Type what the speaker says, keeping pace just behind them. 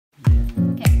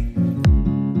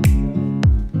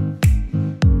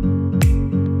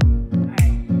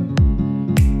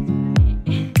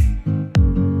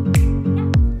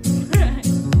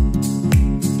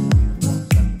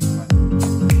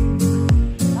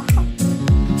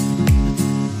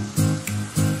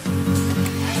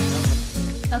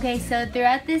Okay, so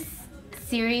throughout this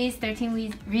series,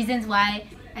 13 Reasons Why,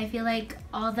 I feel like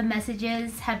all the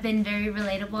messages have been very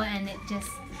relatable, and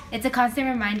it's a constant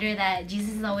reminder that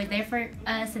Jesus is always there for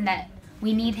us and that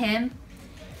we need him,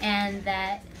 and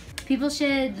that people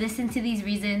should listen to these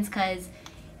reasons because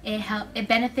it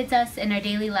benefits us in our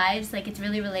daily lives. Like, it's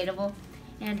really relatable.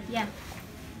 And yeah,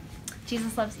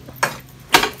 Jesus loves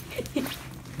you.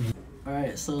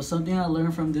 Alright, so something I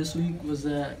learned from this week was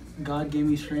that God gave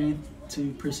me strength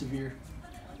to persevere.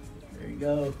 There you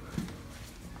go.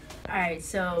 Alright,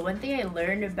 so one thing I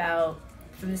learned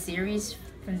from this series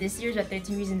about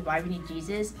 13 Reasons Why We Need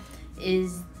Jesus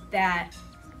is that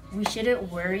we shouldn't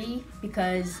worry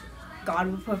because God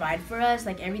will provide for us.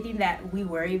 Like, everything that we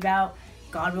worry about,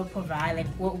 God will provide. Like,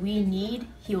 what we need,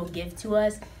 he will give to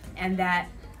us. And that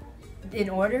in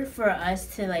order for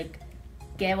us to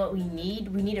get what we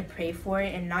need to pray for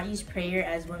it and not use prayer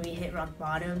as when we hit rock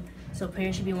bottom. So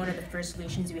prayer should be one of the first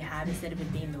solutions we have instead of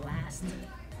it being the last.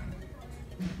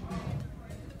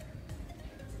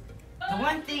 The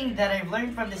one thing that I've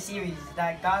learned from the series is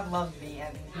that God loves me,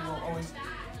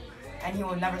 and he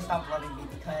will never stop loving me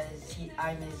because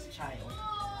I'm his child.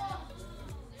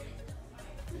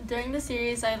 During the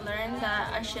series, I learned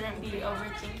that I shouldn't be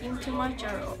overthinking too much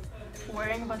or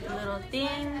worrying about the little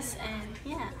things, and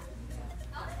yeah,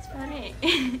 that's about it.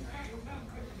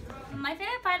 My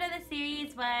favorite part of the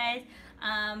series was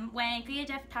when Chris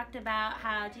Jeff talked about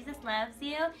how Jesus loves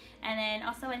you, and then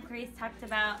also when Chris talked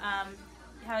about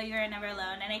how you're never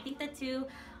alone. And I think the two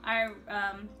are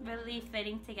really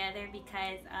fitting together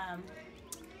because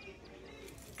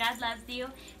God loves you,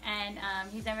 and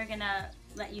he's never gonna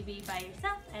let you be by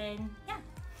yourself, and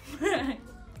yeah.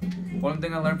 One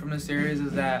thing I learned from this series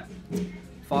is that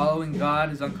following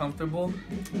God is uncomfortable,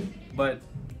 but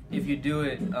if you do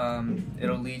it,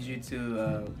 it'll lead you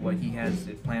to what he has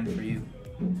planned for you.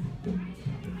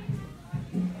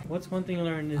 What's one thing you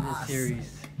learned in this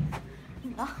series?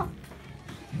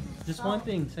 Just one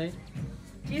thing, say.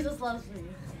 Jesus loves me.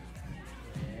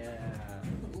 Yeah.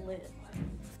 Lit.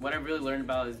 What I really learned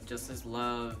about is just his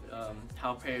love,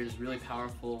 how prayer is really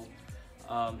powerful,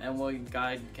 and what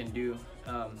God can do.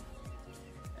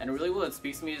 And really what it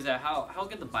speaks to me is that how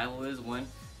good the Bible is, one,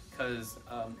 because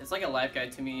it's like a life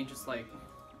guide to me. Just like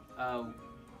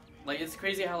it's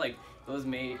crazy how it was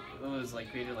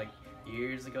created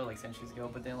years ago, centuries ago,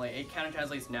 but then it kind of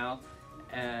translates now.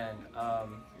 And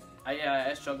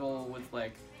I struggle with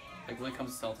when it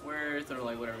comes to self-worth or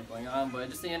whatever's going on, but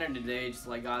just at the end of the day, just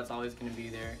God's always going to be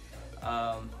there.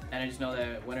 And I just know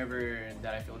that whenever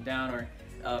that I feel down, or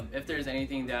if there's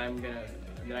anything that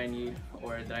I need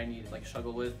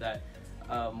struggle with, that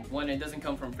one, it doesn't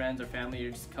come from friends or family,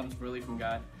 it just comes really from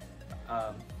God.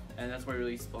 And that's what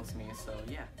really spoke to me. So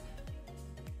yeah.